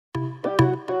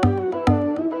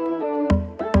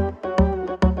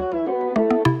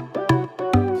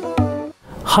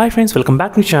Hi friends, welcome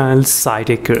back to the channel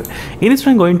SciTech. In this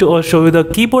one I'm going to show you the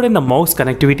keyboard and the mouse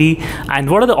connectivity and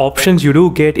what are the options you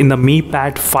do get in the Mi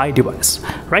Pad 5 device.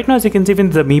 Right now, as you can see, in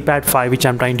the Mi Pad 5 which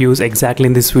I'm trying to use exactly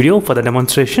in this video for the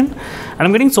demonstration, and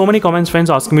I'm getting so many comments, friends,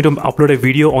 asking me to upload a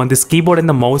video on this keyboard and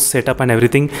the mouse setup and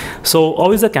everything. So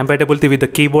how is the compatibility with the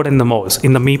keyboard and the mouse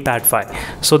in the Mi Pad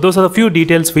 5? So those are the few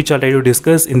details which I'll try to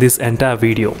discuss in this entire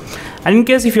video. And in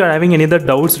case if you are having any other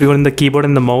doubts regarding the keyboard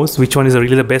and the mouse, which one is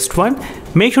really the best one,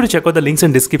 make sure to check out the links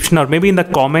in description, or maybe in the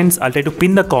comments. I'll try to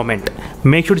pin the comment.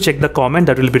 Make sure to check the comment.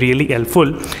 That will be really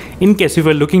helpful in case if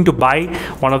you're looking to buy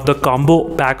one of the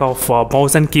combo pack of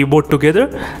mouse and keyboard together.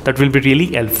 That will be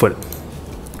really helpful.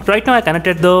 Right now I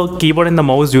connected the keyboard and the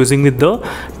mouse using with the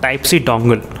Type-C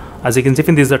dongle. As you can see,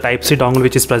 this is the Type-C dongle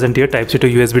which is present here, Type-C to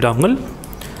USB dongle.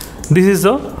 This is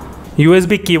the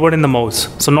USB keyboard and the mouse,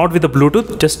 so not with the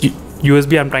Bluetooth, just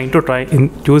USB I'm trying to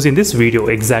use in this video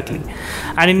exactly.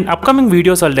 And in upcoming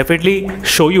videos I'll definitely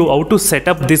show you how to set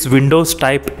up this Windows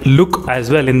type look as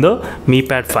well in the Mi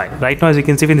Pad 5. Right now, as you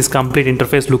can see, this complete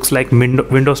interface looks like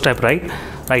Windows type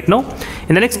right now.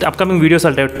 In the next upcoming videos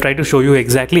I'll try to show you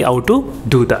exactly how to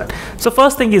do that. So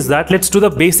first thing is that let's do the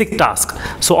basic task.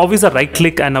 So how is the right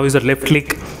click and how is the left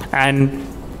click, and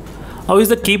how is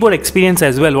the keyboard experience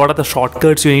as well? What are the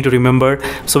shortcuts you need to remember?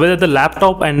 So whether the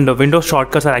laptop and the Windows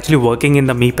shortcuts are actually working in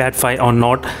the Mi Pad 5 or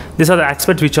not. These are the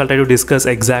aspects which I'll try to discuss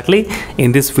exactly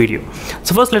in this video.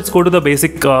 So first let's go to the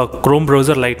basic Chrome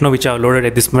browser right now, which I've loaded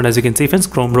at this moment. As you can see, friends,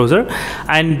 Chrome browser,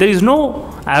 and there is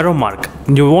no arrow mark.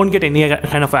 You won't get any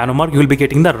kind of arrow mark. You will be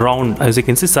getting the round, as you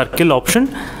can see, circle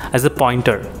option as a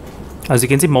pointer. As you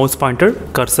can see, mouse pointer,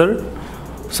 cursor.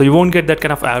 So you won't get that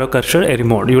kind of arrow cursor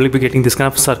anymore. You will be getting this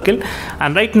kind of circle.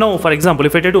 And right now, for example,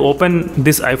 if I try to open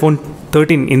this iPhone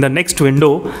 13 in the next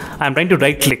window, I'm trying to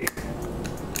right click.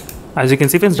 As you can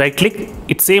see, friends, right click.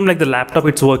 It's same like the laptop,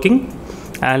 it's working.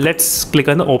 And let's click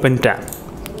on the open tab.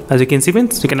 As you can see,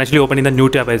 friends, you can actually open in the new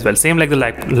tab as well. Same like the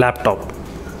laptop.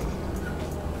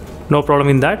 No problem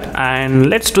in that. And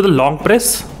let's do the long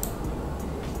press.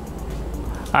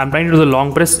 I'm trying to do the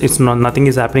long press. It's not, nothing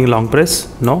is happening long press.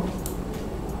 No.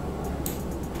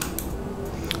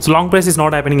 So long press is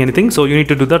not happening anything, so you need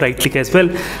to do the right click as well.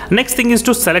 Next thing is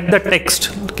to select the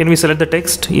text. Can we select the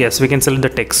text? Yes, we can select the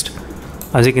text.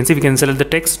 As you can see, we can select the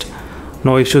text.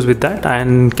 No issues with that.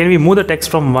 And can we move the text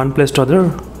from one place to other?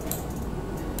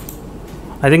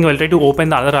 I think I'll try to open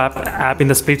the other app in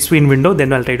the split screen window,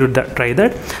 then I'll try to try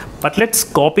that. But let's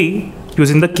copy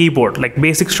using the keyboard, like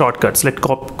basic shortcuts. Let's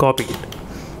copy it.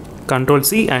 Control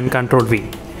C and Control V.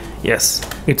 Yes,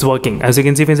 it's working. As you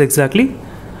can see, friends, exactly.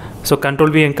 So Control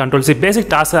V and Control C, basic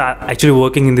tasks are actually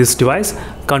working in this device.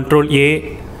 Control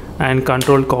A and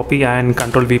Control copy and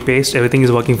Control V paste, everything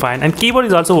is working fine. And keyboard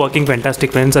is also working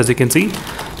fantastic, friends. As you can see,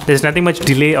 there's nothing much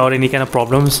delay or any kind of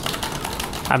problems.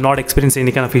 I'm not experiencing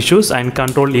any kind of issues. And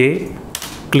Control A,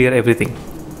 clear everything.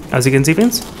 As you can see,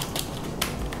 friends.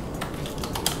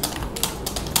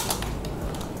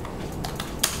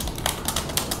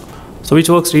 So which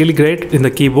works really great in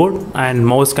the keyboard, and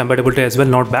mouse compatibility as well,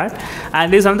 not bad.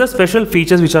 And there's another special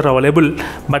features which are available,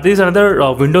 but there is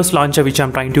another Windows launcher which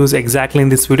I'm trying to use exactly in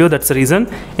this video. That's the reason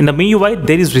in the MIUI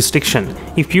there is restriction.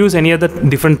 If you use any other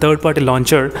different third-party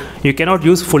launcher, you cannot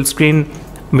use full screen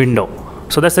window.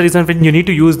 So that's the reason you need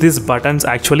to use these buttons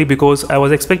actually, because I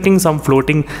was expecting some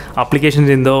floating applications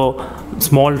in the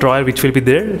small drawer which will be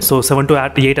there. So 7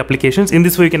 to 8 applications. In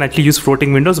this way you can actually use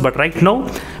floating windows, but right now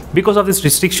because of these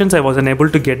restrictions I wasn't able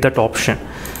to get that option.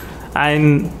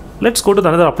 And let's go to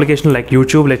another application like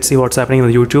YouTube. Let's see what's happening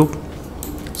on YouTube.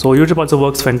 So YouTube also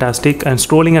works fantastic, and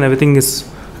scrolling and everything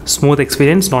is smooth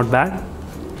experience, not bad.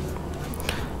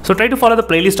 So try to follow the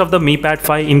playlist of the Mi Pad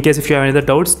 5 in case if you have any other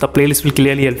doubts. The playlist will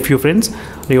clearly help you, friends,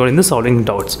 regarding the solving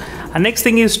doubts. And next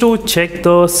thing is to check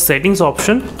the settings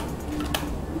option.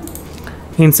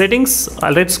 In settings,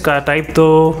 let's type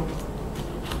the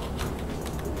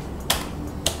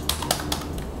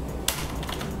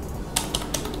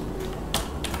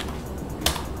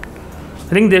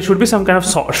I think there should be some kind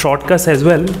of shortcuts as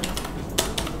well.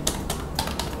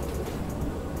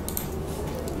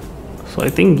 So I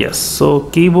think yes. So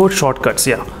keyboard shortcuts,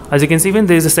 yeah. As you can see, when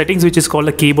there is a settings which is called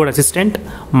a keyboard assistant,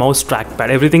 mouse trackpad.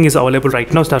 Everything is available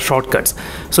right now. So shortcuts.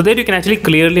 So there you can actually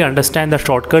clearly understand the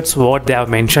shortcuts what they have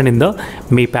mentioned in the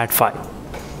Mi Pad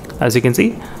 5. As you can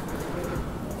see,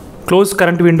 close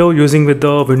current window using with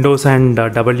the Windows and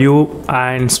W,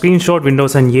 and screenshot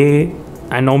Windows and A,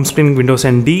 and home screen Windows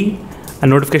and D,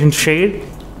 and notification shade.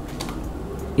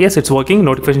 Yes, it's working.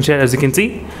 Notification share, as you can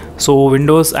see. So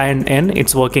Windows and N,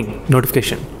 it's working.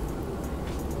 Notification.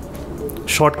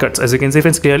 Shortcuts, as you can see,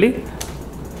 friends, clearly.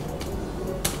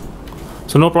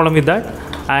 so no problem with that.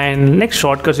 And next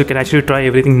shortcuts, you can actually try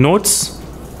everything. Notes,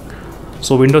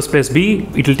 so Windows press B,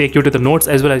 it will take you to the notes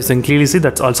as well. As you can clearly see,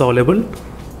 that's also available.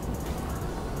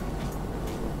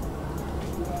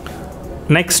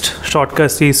 Next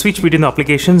shortcut is switch between the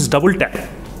applications, double tap.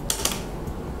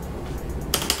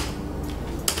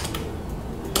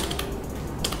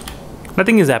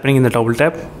 Nothing is happening in the double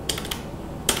tap.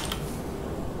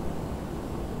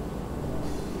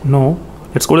 No,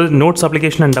 let's go to the notes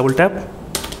application and double tap.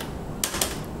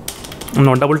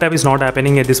 No, double tap is not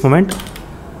happening at this moment.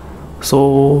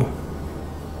 So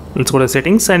let's go to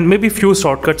settings, and maybe few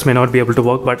shortcuts may not be able to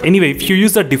work, but anyway, if you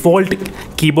use the default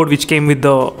keyboard which came with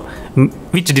the,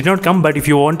 which did not come, but if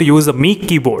you want to use the Mi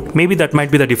keyboard, maybe that might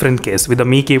be the different case. With the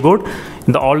Mi keyboard,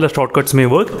 all the shortcuts may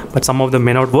work, but some of them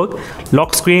may not work.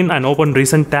 Lock screen and open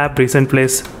recent tab, recent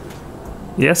place.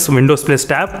 Yes, Windows place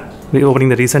tab, opening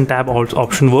the recent tab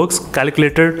option works.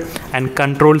 Calculator and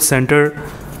control center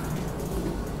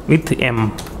with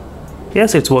M.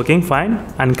 Yes, it's working fine.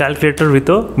 And calculator with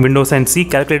the Windows and C,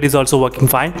 calculator is also working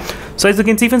fine. So as you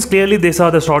can see friends, clearly these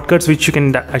are the shortcuts which you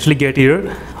can actually get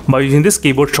here by using this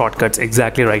keyboard shortcuts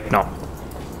exactly right now.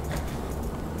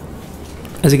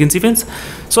 As you can see friends,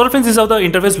 so friends, this is how the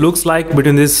interface looks like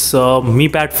between this Mi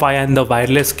Pad 5 and the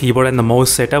wireless keyboard and the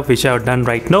mouse setup which I have done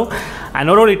right now. And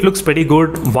overall it looks pretty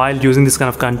good while using this kind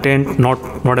of content,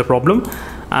 not a problem.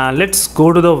 Let's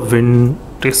go to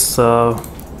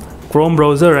the Chrome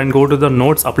browser and go to the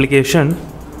notes application.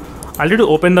 I'll need to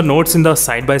open the notes in the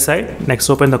side by side. Next,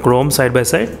 open the Chrome side by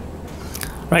side.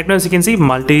 Right now, as you can see,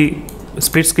 multi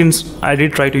split screens I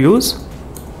did try to use.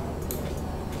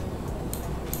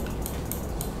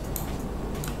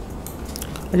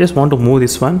 I just want to move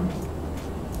this one.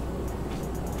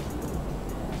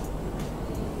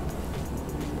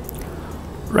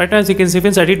 Right now, as you can see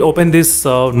friends, I did open this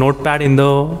notepad in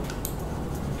the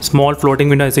small floating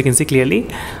window, as you can see clearly.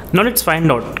 Now let's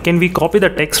find out, can we copy the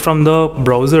text from the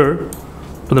browser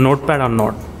to the notepad or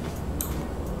not?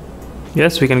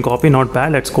 Yes, we can copy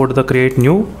notepad. Let's go to the create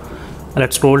new.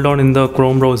 Let's scroll down in the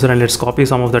Chrome browser and let's copy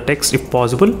some of the text if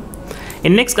possible.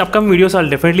 In next upcoming videos, I'll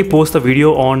definitely post the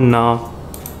video on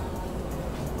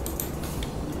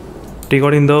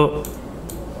regarding the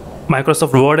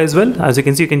Microsoft Word as well. As you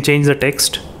can see, you can change the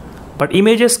text. But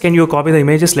images, can you copy the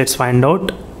images? Let's find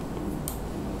out.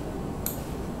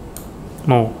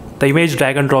 No, the image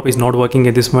drag and drop is not working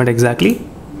at this moment exactly.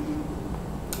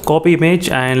 Copy image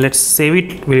and let's save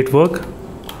it. Will it work?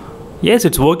 Yes,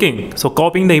 it's working. So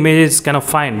copying the image is kind of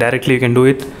fine. Directly you can do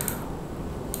it.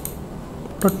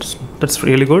 That's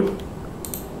really good.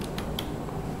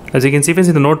 As you can see friends,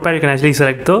 in the notepad you can actually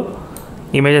select the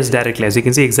images directly. As you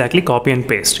can see, exactly copy and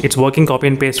paste. It's working copy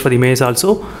and paste for the image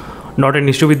also. Not an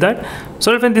issue with that.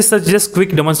 So friends, this is just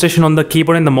quick demonstration on the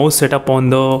keyboard and the mouse setup on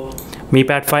the Mi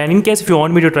Pad 5. And in case if you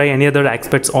want me to try any other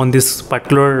aspects on this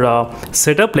particular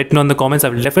setup, let me know in the comments. I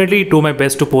will definitely do my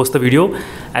best to post the video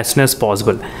as soon as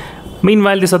possible.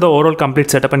 Meanwhile, these are the overall complete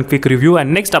setup and quick review,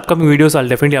 and next upcoming videos I'll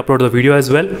definitely upload the video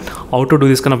as well, how to do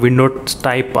this kind of Windows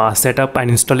type setup and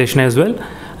installation as well,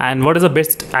 and what is the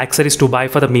best accessories to buy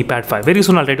for the Mi Pad 5. Very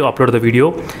soon I'll try to upload the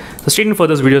video. So stay tuned for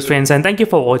those videos friends, and thank you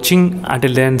for watching.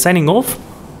 Until then, signing off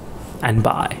and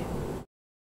bye.